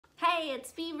Hi,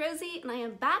 it's me, Rosie, and I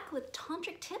am back with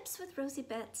Tantric Tips with Rosie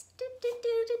Bits.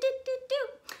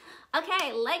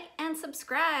 Okay, like and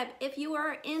subscribe if you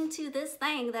are into this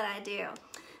thing that I do.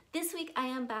 This week I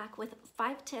am back with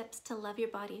 5 tips to love your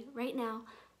body right now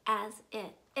as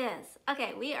it is.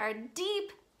 Okay, we are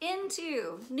deep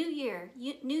into new year,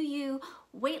 new you,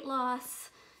 weight loss,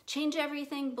 change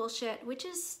everything bullshit, which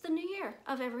is the new year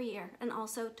of every year, and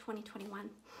also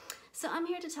 2021. So I'm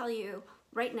here to tell you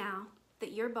right now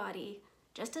that your body,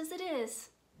 just as it is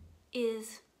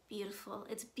beautiful.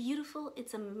 It's beautiful,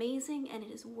 it's amazing, and it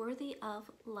is worthy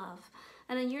of love.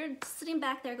 And then you're sitting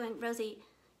back there going, Rosie,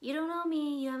 you don't know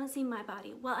me, you haven't seen my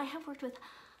body. Well, I have worked with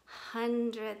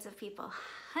hundreds of people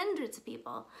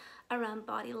around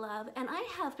body love, and I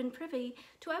have been privy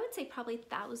to, I would say, probably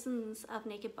thousands of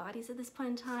naked bodies at this point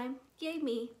in time. Yay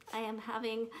me, I am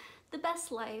having the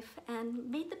best life and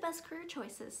made the best career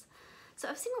choices. So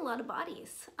I've seen a lot of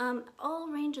bodies, all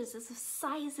ranges of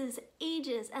sizes,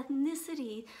 ages,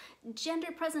 ethnicity,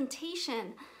 gender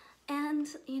presentation. And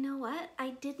you know what?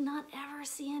 I did not ever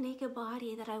see a naked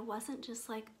body that I wasn't just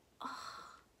like, oh.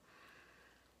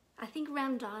 I think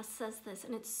Ram Dass says this,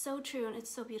 and it's so true and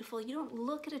it's so beautiful. You don't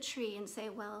look at a tree and say,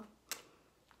 well,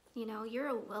 you know, you're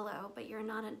a willow, but you're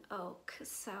not an oak,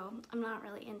 so I'm not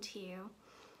really into you,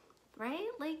 right?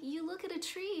 Like, you look at a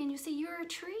tree and you say, you're a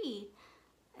tree.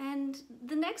 And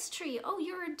the next tree, oh,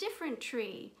 you're a different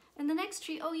tree. And the next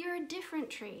tree, oh, you're a different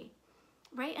tree,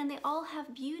 right? And they all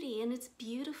have beauty, and it's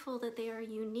beautiful that they are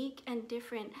unique and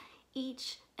different,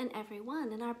 each and every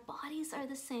one. And our bodies are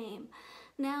the same.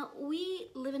 Now, we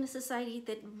live in a society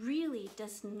that really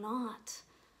does not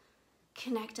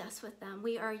connect us with them.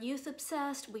 We are youth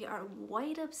obsessed, we are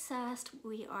white obsessed,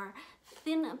 we are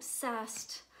thin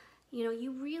obsessed. You know,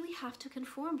 you really have to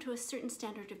conform to a certain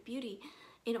standard of beauty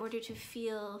in order to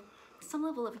feel some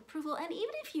level of approval. And even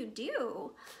if you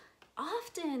do,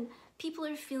 often people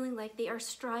are feeling like they are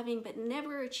striving but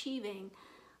never achieving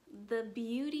the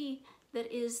beauty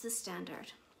that is the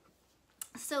standard.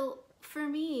 So for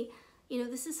me, you know,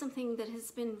 this is something that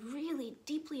has been really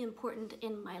deeply important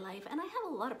in my life, and I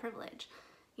have a lot of privilege.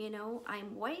 You know,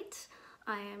 I'm white,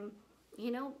 I am, you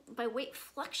know, my weight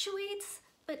fluctuates,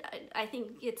 but I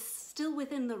think it's still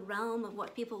within the realm of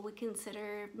what people would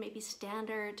consider maybe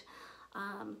standard.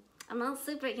 I'm not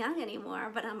super young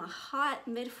anymore, but I'm a hot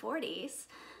mid-40s.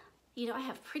 You know, I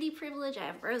have pretty privilege, I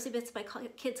have Rosie Bits, my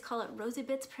kids call it Rosie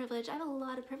Bits privilege. I have a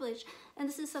lot of privilege, and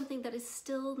this is something that is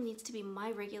still needs to be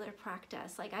my regular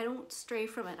practice. Like, I don't stray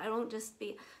from it. I don't just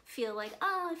feel like,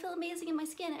 oh, I feel amazing in my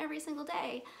skin every single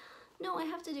day. No, I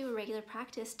have to do a regular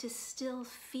practice to still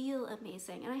feel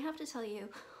amazing. And I have to tell you,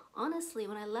 honestly,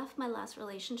 when I left my last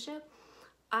relationship,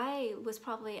 I was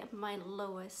probably at my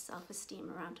lowest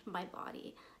self-esteem around my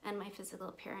body and my physical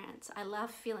appearance. I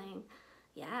left feeling,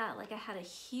 yeah, like I had a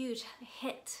huge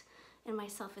hit in my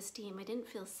self-esteem. I didn't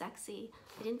feel sexy.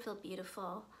 I didn't feel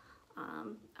beautiful.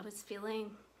 I was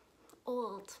feeling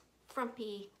old,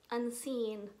 frumpy,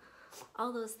 unseen,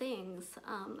 all those things.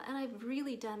 And I've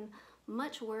really done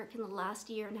much work in the last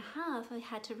year and a half. I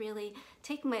had to really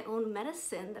take my own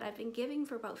medicine that I've been giving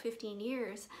for about 15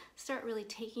 years, start really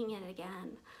taking it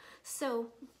again. So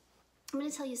I'm going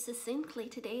to tell you succinctly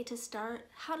today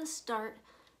how to start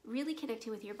really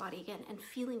connecting with your body again and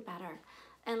feeling better.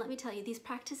 And let me tell you, these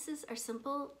practices are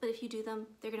simple, but if you do them,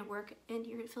 they're going to work and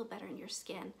you're going to feel better in your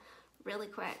skin really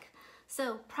quick.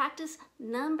 So practice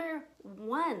number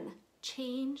 1,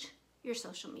 change your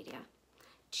social media.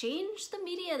 Change the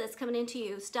media that's coming into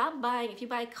you. Stop buying. If you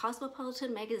buy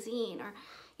Cosmopolitan magazine or,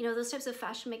 you know, those types of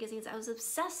fashion magazines, I was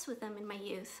obsessed with them in my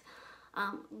youth.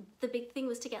 The big thing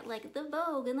was to get like the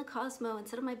Vogue and the Cosmo and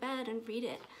sit on my bed and read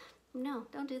it. No,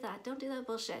 don't do that. Don't do that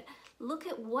bullshit. Look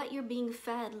at what you're being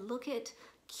fed. Look at,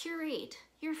 curate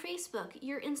your Facebook,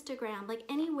 your Instagram, like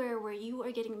anywhere where you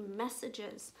are getting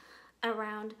messages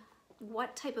around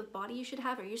what type of body you should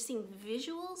have, or you're seeing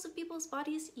visuals of people's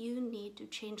bodies, you need to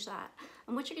change that.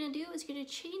 And what you're gonna do is you're gonna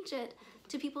change it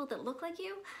to people that look like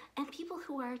you and people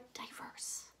who are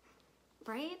diverse,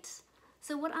 right?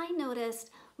 So what I noticed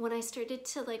when I started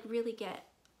to like really get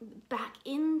back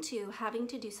into having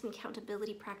to do some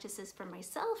accountability practices for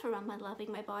myself around my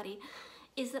loving my body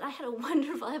is that I have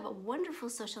a wonderful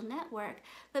social network,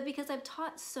 but because I've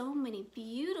taught so many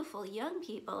beautiful young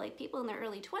people, like people in their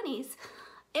early 20s,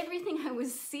 everything I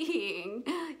was seeing,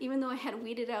 even though I had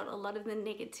weeded out a lot of the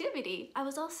negativity, I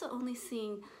was also only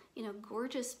seeing, you know,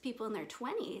 gorgeous people in their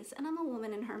 20s, and I'm a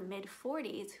woman in her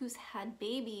mid-40s who's had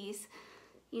babies,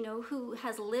 you know, who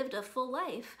has lived a full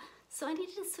life. So I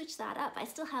needed to switch that up. I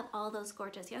still have all those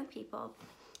gorgeous young people,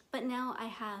 but now I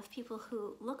have people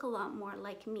who look a lot more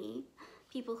like me,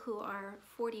 people who are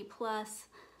 40 plus.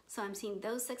 So I'm seeing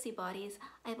those sexy bodies.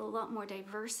 I have a lot more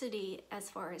diversity as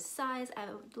far as size. I have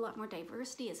a lot more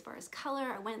diversity as far as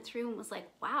color. I went through and was like,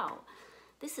 wow,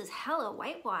 this is hella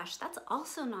whitewash. That's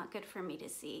also not good for me to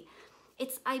see.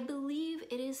 I believe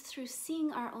it is through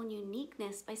seeing our own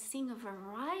uniqueness, by seeing a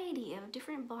variety of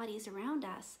different bodies around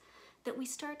us, that we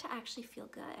start to actually feel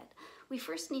good. We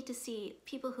first need to see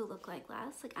people who look like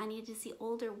us. Like I need to see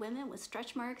older women with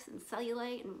stretch marks and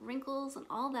cellulite and wrinkles and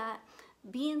all that,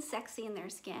 being sexy in their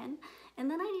skin. And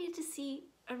then I needed to see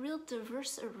a real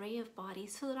diverse array of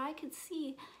bodies so that I could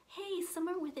see, hey,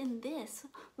 somewhere within this,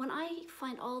 when I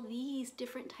find all these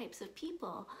different types of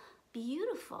people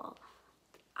beautiful,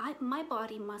 my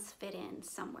body must fit in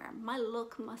somewhere. My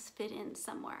look must fit in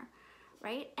somewhere,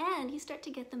 right? And you start to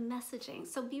get the messaging.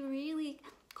 So be really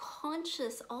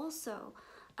conscious also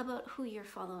about who you're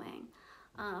following,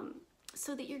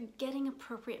 so that you're getting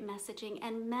appropriate messaging.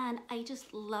 And man, I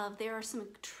just love, there are some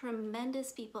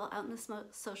tremendous people out in the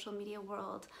social media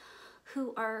world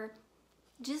who are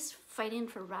just fighting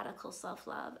for radical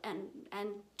self-love and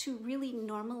to really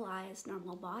normalize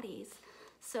normal bodies.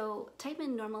 So type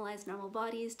in normalize normal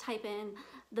bodies, type in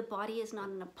the body is not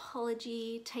an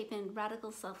apology, type in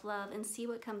radical self-love and see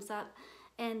what comes up.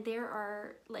 And there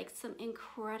are like some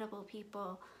incredible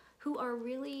people who are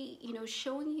really, you know,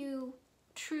 showing you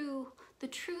the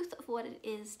truth of what it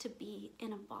is to be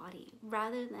in a body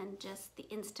rather than just the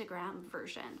Instagram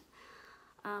version.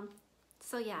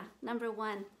 So yeah, number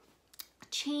one,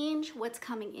 change what's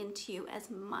coming into you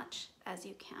as much as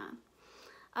you can.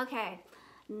 Okay,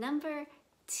 number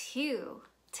two,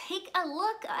 take a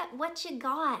look at what you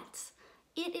got.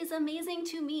 It is amazing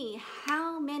to me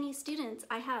how many students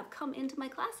I have come into my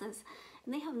classes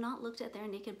and they have not looked at their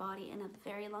naked body in a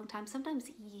very long time,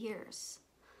 sometimes years,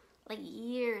 like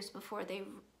years before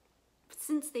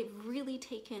since they've really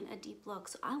taken a deep look.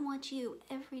 So I want you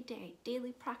every day,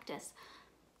 daily practice,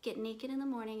 get naked in the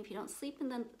morning. If you don't sleep in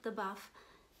the buff,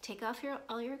 take off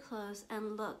all your clothes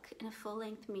and look in a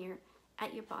full-length mirror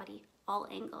at your body, all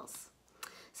angles.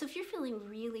 So if you're feeling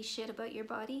really shit about your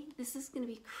body, this is gonna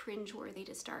be cringeworthy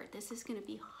to start. This is gonna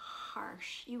be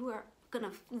harsh. You are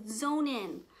gonna zone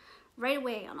in right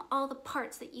away on all the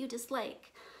parts that you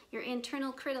dislike. Your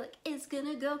internal critic is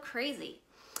gonna go crazy.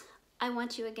 I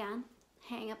want you again,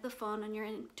 hang up the phone on your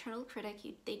internal critic.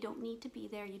 They don't need to be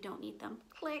there, you don't need them.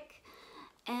 Click.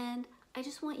 And I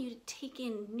just want you to take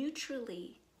in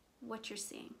neutrally what you're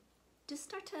seeing. Just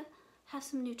start to have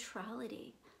some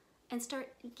neutrality and start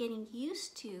getting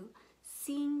used to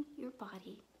seeing your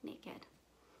body naked.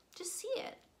 Just see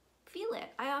it, feel it.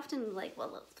 I often like,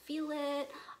 well, feel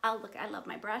it. I love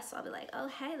my breasts. I'll be like, oh,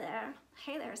 hey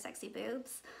there, sexy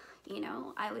boobs. You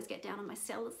know, I always get down on my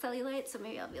cellulite, so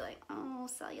maybe I'll be like, oh,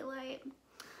 cellulite.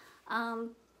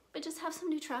 But just have some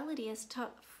neutrality as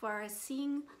far as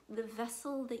seeing the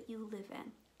vessel that you live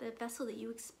in, the vessel that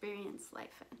you experience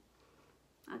life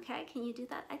in. Okay, can you do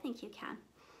that? I think you can.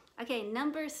 Okay,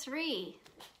 number three,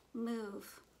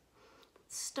 move.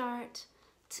 Start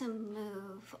to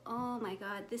move. Oh my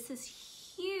God, this is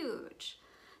huge.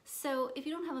 So if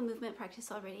you don't have a movement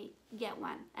practice already, get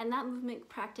one. And that movement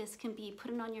practice can be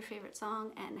putting on your favorite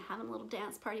song and having a little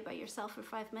dance party by yourself for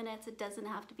 5 minutes. It doesn't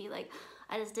have to be like,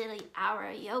 I just did an hour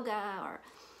of yoga or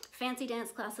fancy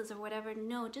dance classes or whatever.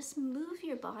 No, just move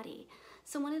your body.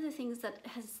 So one of the things that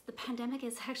the pandemic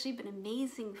has actually been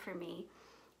amazing for me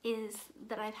is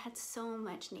that I've had so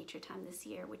much nature time this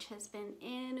year, which has been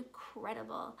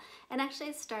incredible. And actually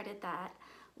I started that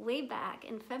way back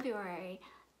in February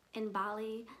in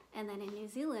Bali and then in New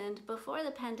Zealand before the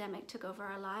pandemic took over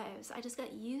our lives. I just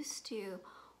got used to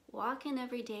walking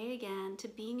every day again, to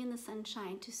being in the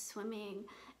sunshine, to swimming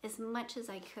as much as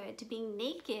I could, to being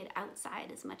naked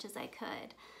outside as much as I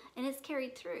could. And it's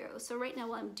carried through. So right now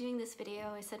while I'm doing this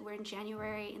video, I said we're in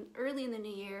January and early in the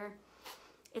new year.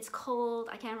 It's cold,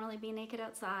 I can't really be naked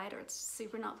outside, or it's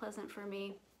super not pleasant for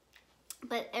me.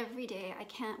 But every day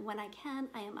when I can,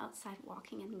 I am outside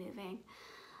walking and moving.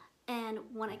 And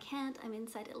when I can't, I'm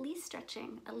inside at least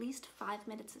stretching, at least 5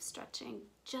 minutes of stretching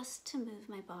just to move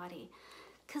my body.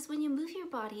 Because when you move your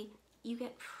body, you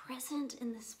get present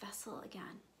in this vessel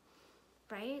again,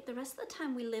 right? The rest of the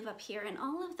time we live up here and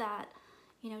all of that,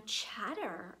 you know,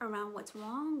 chatter around what's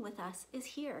wrong with us is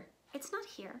here. It's not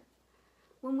here.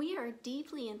 When we are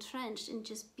deeply entrenched in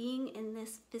just being in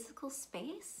this physical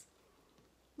space,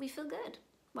 we feel good.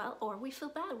 Well, or we feel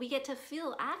bad. We get to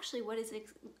feel actually what is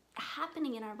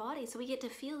happening in our body. So we get to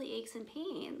feel the aches and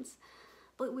pains,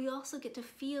 but we also get to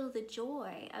feel the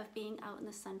joy of being out in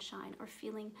the sunshine, or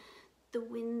feeling the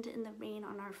wind and the rain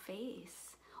on our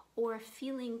face, or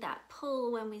feeling that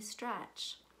pull when we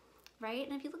stretch, right?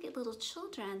 And if you look at little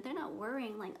children, they're not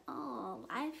worrying like, oh,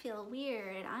 I feel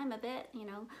weird, I'm a bit, you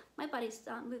know, my body's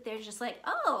not moved. They're just like,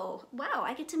 oh, wow,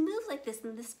 I get to move like this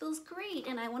and this feels great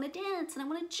and I want to dance and I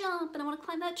want to jump and I want to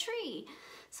climb that tree.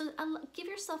 So give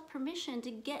yourself permission to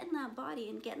get in that body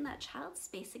and get in that child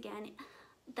space again,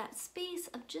 that space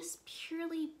of just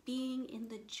purely being in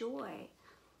the joy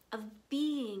of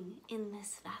being in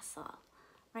this vessel,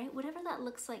 right? Whatever that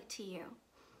looks like to you.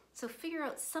 So figure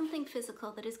out something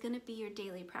physical that is going to be your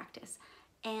daily practice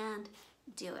and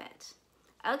do it.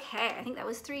 Okay, I think that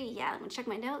was 3. Yeah, I'm going to check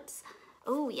my notes.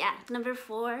 Oh yeah, number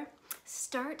 4,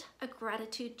 start a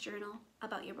gratitude journal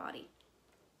about your body.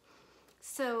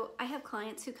 So I have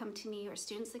clients who come to me or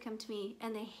students that come to me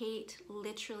and they hate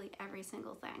literally every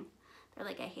single thing. They're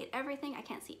like, I hate everything. I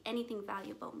can't see anything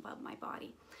valuable about my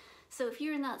body. So if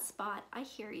you're in that spot, I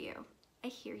hear you. I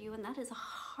hear you, and that is a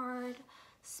hard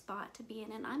spot to be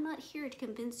in. And I'm not here to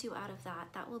convince you out of that.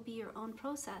 That will be your own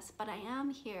process. But I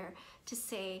am here to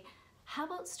say, how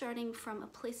about starting from a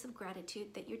place of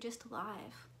gratitude that you're just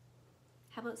alive?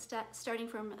 How about starting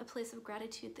from a place of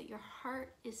gratitude that your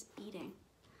heart is beating,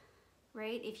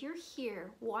 right? If you're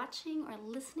here watching or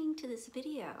listening to this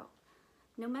video,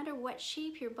 no matter what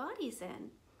shape your body's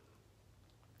in,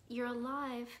 you're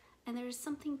alive and there is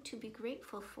something to be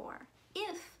grateful for.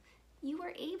 If you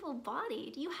are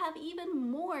able-bodied, you have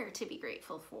even more to be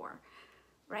grateful for,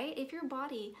 right? If your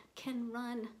body can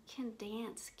run, can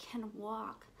dance, can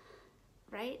walk,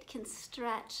 right? Can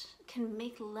stretch, can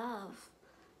make love,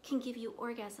 can give you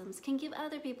orgasms, can give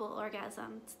other people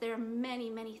orgasms. There are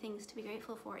many, many things to be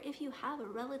grateful for. If you have a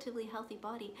relatively healthy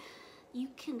body, you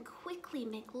can quickly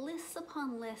make lists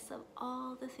upon lists of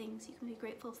all the things you can be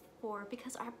grateful for,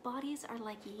 because our bodies are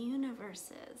like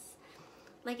universes.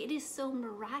 Like, it is so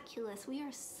miraculous. We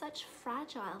are such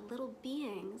fragile little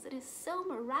beings. It is so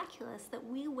miraculous that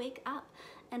we wake up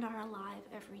and are alive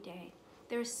every day.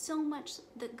 There is so much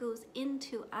that goes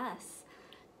into us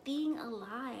being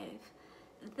alive,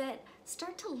 that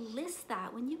start to list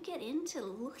that when you get into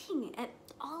looking at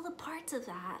all the parts of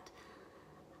that.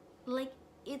 Like,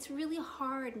 it's really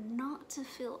hard not to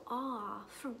feel awe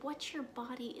for what your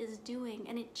body is doing,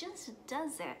 and it just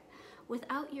does it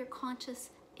without your conscious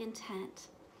intent.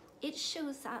 It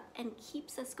shows up and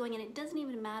keeps us going, and it doesn't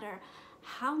even matter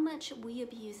how much we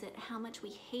abuse it, how much we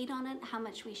hate on it, how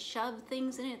much we shove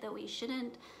things in it that we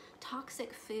shouldn't,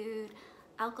 toxic food,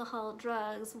 alcohol,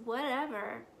 drugs,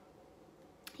 whatever,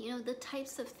 you know, the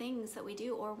types of things that we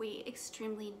do, or we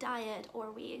extremely diet,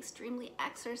 or we extremely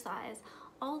exercise,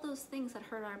 all those things that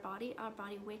hurt our body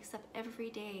wakes up every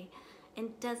day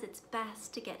and does its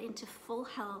best to get into full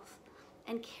health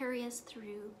and carry us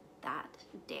through that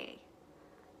day.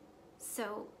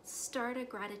 So start a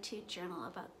gratitude journal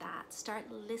about that.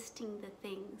 Start listing the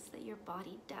things that your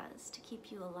body does to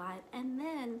keep you alive. And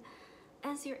then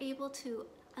as you're able to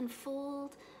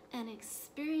unfold and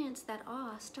experience that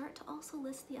awe, start to also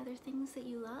list the other things that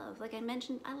you love. Like I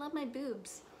mentioned, I love my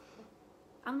boobs.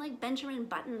 I'm like Benjamin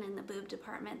Button in the boob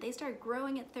department. They start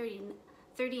growing at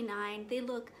 39. They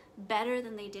look better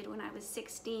than they did when I was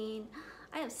 16.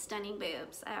 I have stunning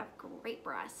boobs. I have great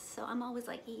breasts. So I'm always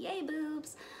like, yay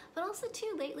boobs. But also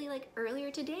too, lately, like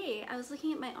earlier today, I was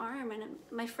looking at my arm, and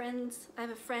my friends, I have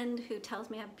a friend who tells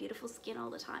me I have beautiful skin all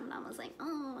the time. And I was like,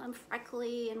 oh, I'm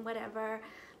freckly and whatever.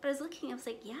 But I was looking, I was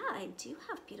like, yeah, I do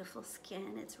have beautiful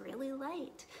skin. It's really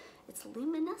light. It's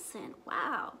luminescent.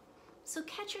 Wow. So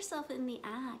catch yourself in the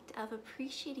act of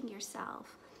appreciating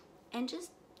yourself and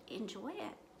just enjoy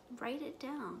it. Write it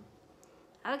down.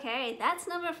 Okay, that's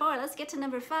number 4. Let's get to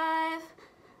number 5.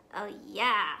 Oh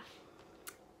yeah,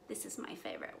 this is my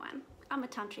favorite one. I'm a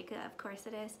Tantric, of course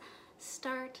it is.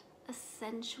 Start a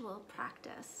sensual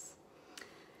practice.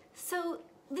 So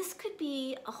this could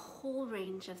be a whole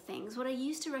range of things. What I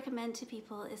used to recommend to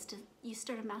people is you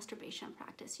start a masturbation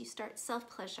practice. You start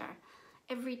self-pleasure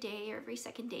every day or every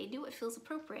second day. Do what feels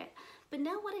appropriate. But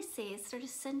now what I say is start a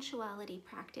sensuality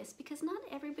practice, because not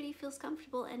everybody feels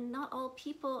comfortable and not all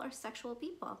people are sexual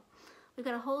people. We've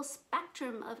got a whole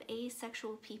spectrum of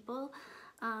asexual people,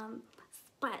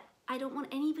 but I don't want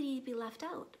anybody to be left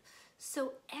out.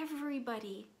 So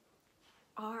everybody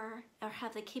are or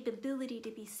have the capability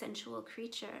to be sensual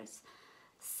creatures.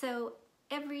 So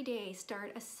every day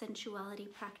start a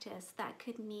sensuality practice. That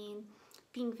could mean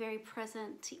being very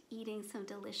present to eating some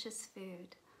delicious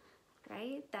food,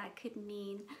 right? That could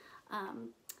mean,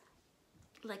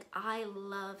 like I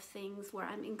love things where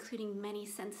I'm including many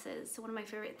senses. So one of my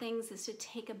favorite things is to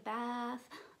take a bath,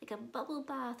 like a bubble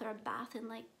bath or a bath in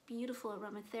like beautiful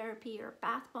aromatherapy or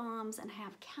bath bombs, and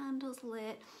have candles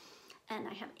lit, and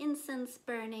I have incense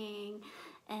burning,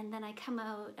 And then I come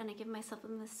out and I give myself a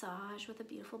massage with a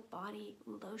beautiful body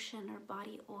lotion or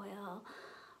body oil,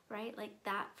 right? Like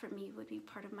that for me would be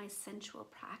part of my sensual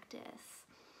practice.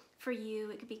 For you,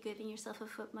 it could be giving yourself a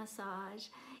foot massage,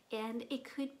 and it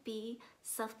could be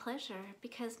self-pleasure,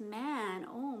 because man,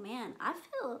 oh man, I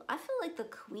feel like the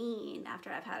queen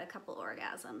after I've had a couple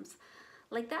orgasms.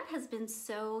 Like that has been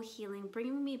so healing,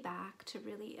 bringing me back to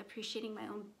really appreciating my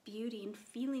own beauty and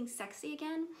feeling sexy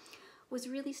again. Was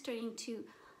really starting to,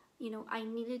 I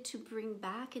needed to bring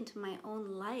back into my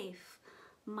own life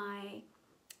my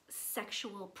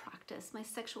sexual practice, my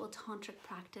sexual tantric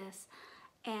practice,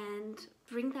 and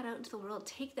bring that out into the world,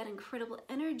 take that incredible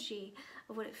energy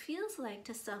of what it feels like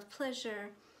to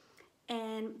self-pleasure,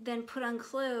 and then put on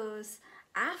clothes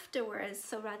afterwards.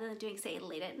 So rather than doing, say,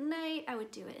 late at night, I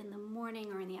would do it in the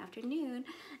morning or in the afternoon,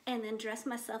 and then dress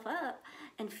myself up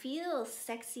and feel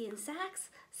sexy and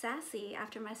sassy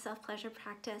after my self-pleasure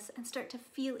practice, and start to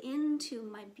feel into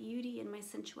my beauty and my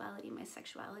sensuality, my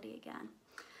sexuality again.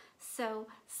 So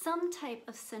some type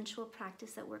of sensual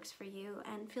practice that works for you,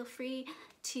 and feel free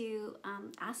to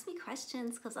ask me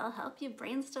questions, because I'll help you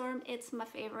brainstorm. It's my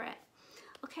favorite.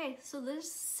 Okay, so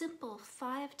there's simple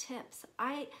 5 tips.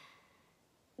 I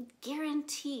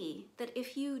guarantee that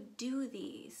if you do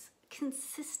these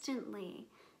consistently,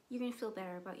 you're gonna feel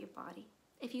better about your body.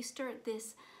 If you start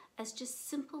this as just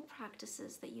simple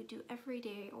practices that you do every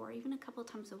day or even a couple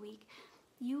times a week,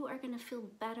 you are gonna feel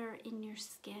better in your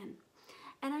skin.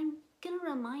 And I'm gonna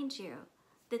remind you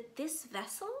that this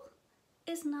vessel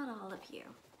is not all of you,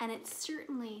 and it's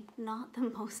certainly not the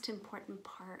most important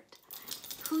part.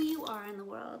 Who you are in the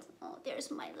world. Oh, there's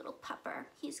my little pupper.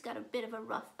 He's got a bit of a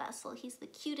rough vessel. He's the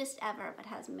cutest ever, but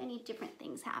has many different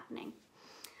things happening.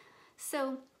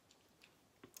 So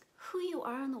who you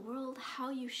are in the world,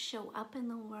 how you show up in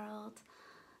the world,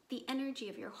 the energy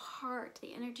of your heart,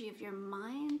 the energy of your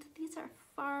mind, these are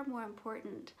far more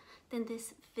important than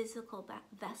this physical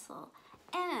vessel.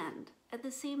 And at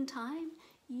the same time,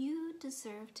 you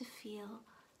deserve to feel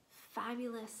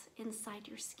fabulous inside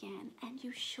your skin, and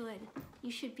you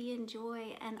should be in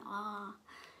joy and awe,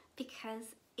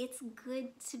 because it's good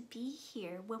to be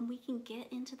here. When we can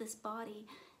get into this body,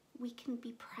 we can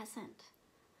be present.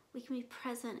 We can be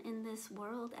present in this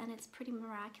world, and it's pretty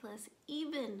miraculous,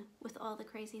 even with all the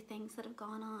crazy things that have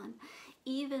gone on,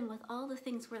 even with all the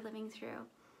things we're living through.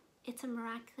 It's a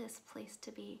miraculous place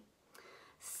to be.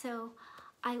 So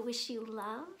I wish you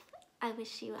love, I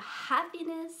wish you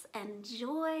happiness and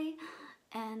joy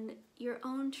and your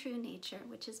own true nature,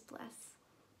 which is bliss.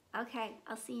 Okay,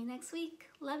 I'll see you next week.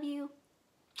 Love you.